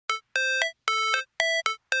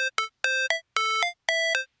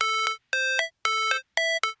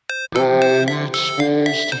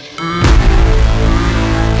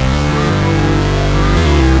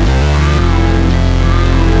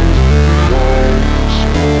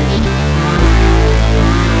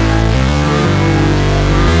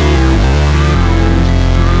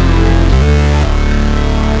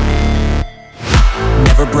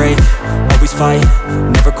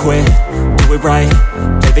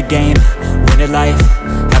the game, win it life,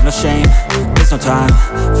 have no shame. There's no time,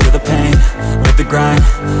 feel the pain, live the grind.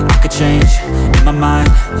 I could change, in my mind,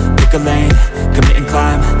 pick a lane, commit and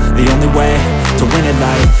climb. The only way to win it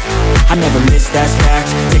life, I never miss, that's fact.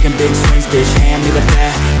 Taking big swings, bitch, hand me the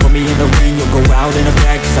bat. Put me in the ring, you'll go out in a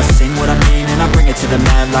bag. Cause I sing what I mean and I bring it to the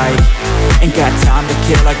mad light. Ain't got time to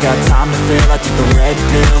kill, I got time to feel. I took the red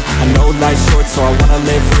pill, I know life's short so I wanna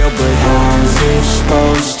live real. But how's it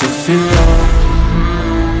supposed to feel?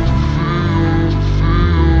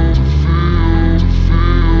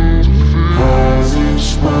 How's it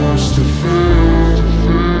supposed to feel?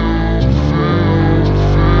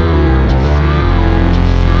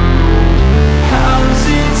 How's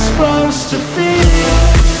it supposed to feel?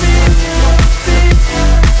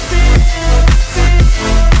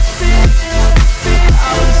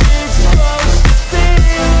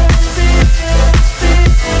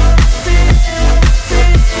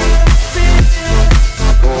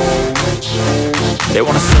 They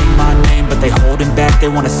wanna say my name, but they holding back. They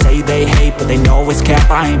wanna say they hate, but they know it's cap.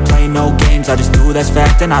 I ain't play no games, I just do that's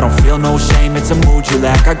fact. And I don't feel no shame, it's a mood you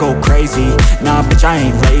lack. I go crazy, nah bitch I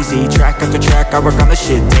ain't lazy. Track after track, I work on the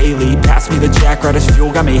shit daily. Pass me the jack, right as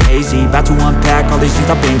fuel, got me hazy. About to unpack all these things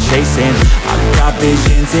I've been chasing. I've got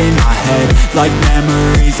visions in my head, like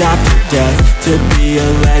memories after death. To be a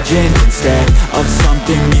legend instead of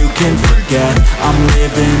something you can forget. I'm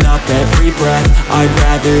living up every breath, I'd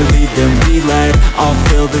rather lead than be led. I'll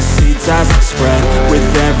fill the seats as I spread with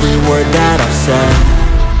every word that I've said.